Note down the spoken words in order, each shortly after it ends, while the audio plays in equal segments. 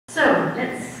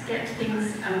get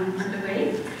things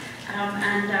underway.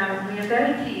 We are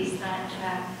very pleased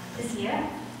that this year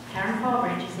Karen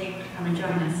Farbridge is able to come and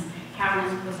join us. Karen,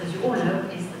 of course, as you all know,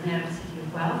 is the Mayor of the City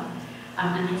of Guelph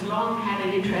and has long had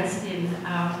an interest in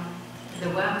the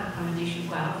work of Pollination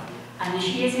Guelph, and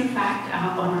she is in fact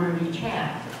our honorary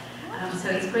chair. So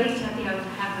it's great to be able to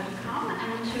have her to come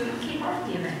and to kick off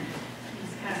the event.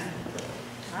 Please, Karen.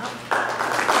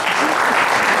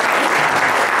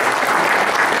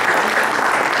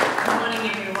 Good morning,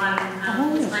 everyone.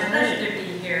 It's my pleasure to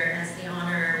be here as the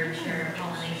honorary chair of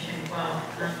Pollination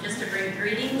Guelph, just to bring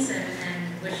greetings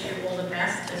and wish you all the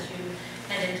best as you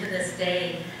head into this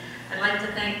day. I'd like to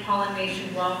thank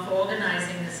Pollination Guelph for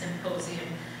organizing the symposium.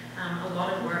 A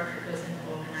lot of work goes into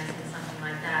organizing something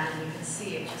like that, and you can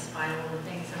see it just by all the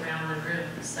things around the room.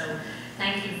 So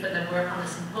thank you for the work on the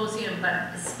symposium, but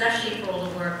especially for all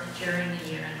the work during the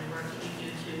year and the work that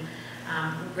you do to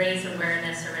raise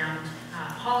awareness around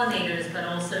pollinators, but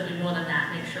also do more than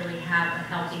that, make sure we have a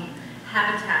healthy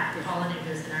habitat for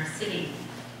pollinators in our city.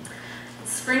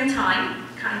 It's springtime,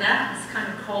 it's kind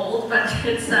of cold, but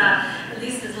it's at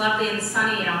least it's lovely and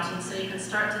sunny out, and so you can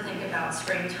start to think about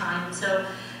springtime. So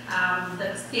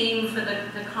the theme for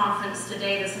the conference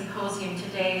today, the symposium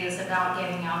today, is about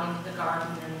getting out into the garden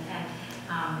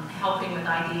and helping with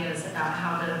ideas about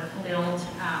how to build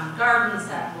gardens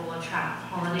that will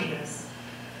attract pollinators.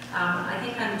 I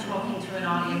think I'm talking to an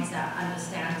audience that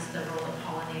understands the role of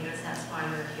pollinators. That's why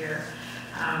we're here.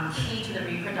 Key to the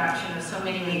reproduction of so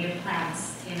many native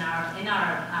plants in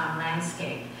our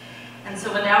landscape. And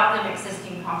so without them,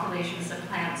 existing populations of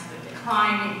plants would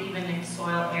decline, even if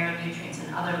soil, air, nutrients,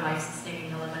 and other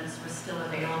life-sustaining elements were still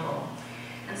available.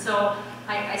 And so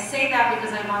I say that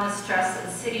because I want to stress that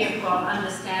the City of Guelph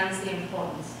understands the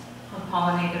importance of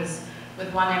pollinators,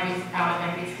 with 1 out of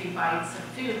every 3 bites of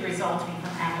food resulting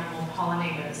from animal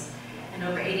pollinators. And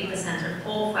over 80% of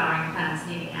all flowering plants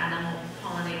need animal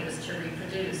pollinators to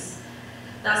reproduce.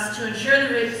 Thus, to ensure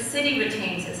the city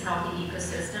retains its healthy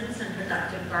ecosystems and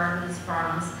productive gardens,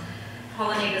 farms,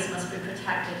 pollinators must be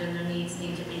protected and their needs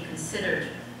need to be considered.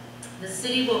 The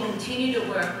city will continue to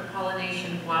work with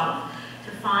Pollination Guelph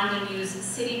to find and use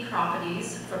city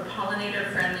properties for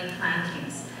pollinator-friendly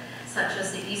plantings, such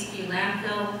as the Eastview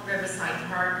Landfill, Riverside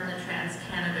Park, and the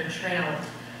Trans-Canada Trail.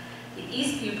 The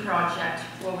Eastview project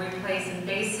will replace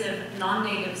invasive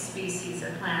non-native species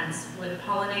of plants with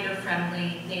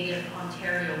pollinator-friendly native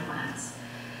Ontario plants.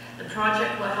 The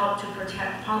project will help to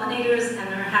protect pollinators and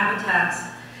their habitats,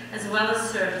 as well as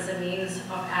serve as a means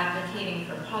of advocating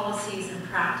for policies and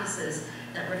practices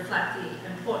that reflect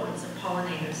the importance of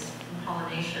pollinators and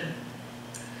pollination.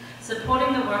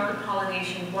 Supporting the work of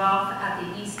Pollination Guelph at the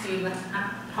Eastview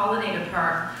Pollinator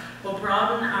Park will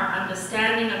broaden our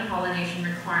understanding of pollination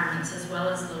requirements as well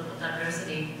as local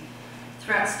diversity.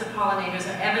 Threats to pollinators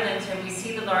are evident, and we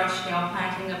see the large-scale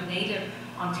planting of native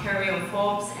Ontario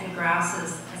forbs and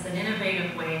grasses as an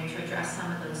innovative way to address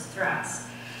some of those threats.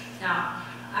 Now,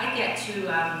 I get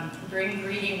to bring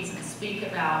greetings and speak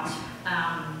about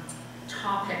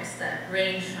topics that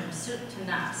range from soup to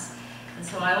nuts. And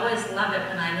so I always love it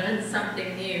when I learn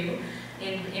something new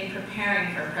in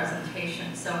preparing for a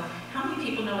presentation. So how many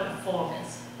people know what a forb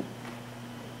is?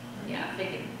 Yeah, I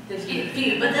figured there's a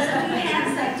few, but there's a few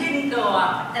hands that didn't go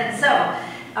up. And so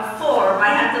a forb, I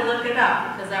had to look it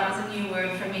up because that was a new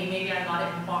word for me. Maybe I got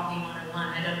it in Botany 101,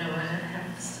 I don't know, and I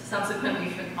have subsequently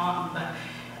forgotten. But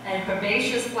a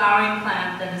herbaceous flowering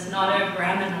plant that is not a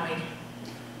graminoid.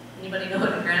 Anybody know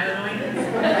what a graminoid is?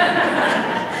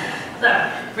 So,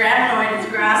 graminoid is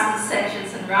grasses,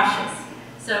 sedges, and rushes.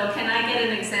 So, can I get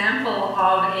an example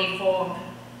of a forb,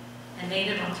 a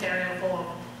native Ontario forb?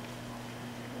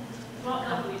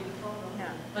 Milkweed. No.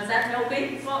 Was that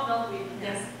milkweed? Milkweed.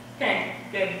 Yes. Okay,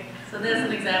 good. So there's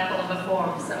an example of a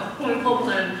forb. So we will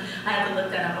learn. I had to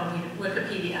look that up on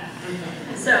Wikipedia.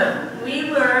 So we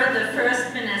were the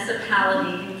first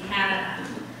municipality in Canada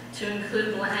to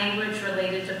include language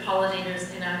related to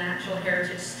pollinators in our natural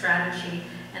heritage strategy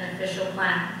and official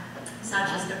plan, such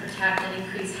as to protect and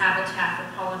increase habitat for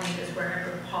pollinators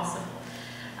wherever possible.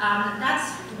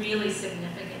 That's really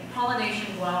significant.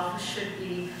 Pollination Guelph should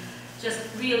be just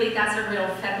really, that's a real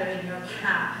feather in your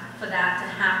cap for that to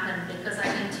happen, because I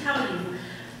can tell you,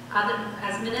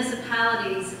 as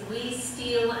municipalities, we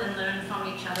steal and learn from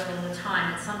each other all the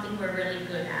time. It's something we're really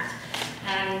good at,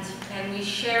 and we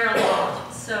share a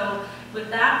lot. So with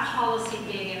that policy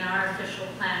being in our official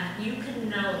plan, you can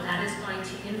know that is going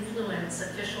to influence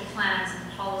official plans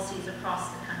and policies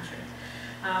across the country.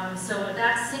 So with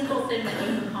that single thing that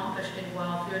you've accomplished in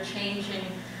Guelph, you're changing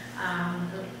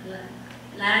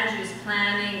land use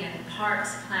planning and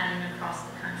parks planning across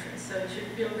the country. So should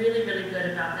feel really, really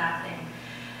good about that thing.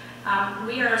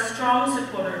 We are a strong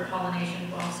supporter of Pollination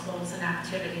Guelph's goals and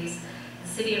activities. The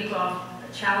City of Guelph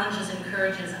challenges and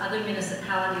encourages other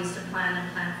municipalities to plan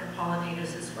for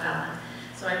pollinators as well.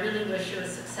 So I really wish you a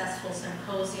successful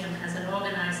symposium. As an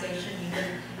organization, you've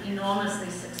been enormously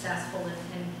successful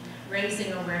in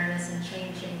raising awareness and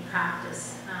changing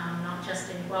practice, not just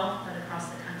in Guelph, but across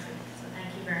the country. So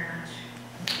thank you very much.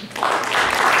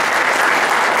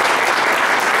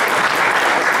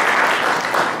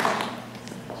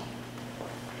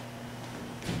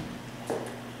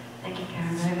 Thank you,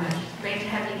 Karen, very much. Great to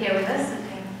have you here with us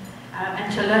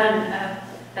and to learn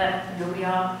that we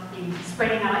are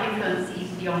spreading our influence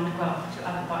even beyond Guelph to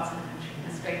other parts of the country.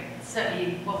 That's great. It's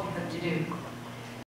certainly what we hope to do.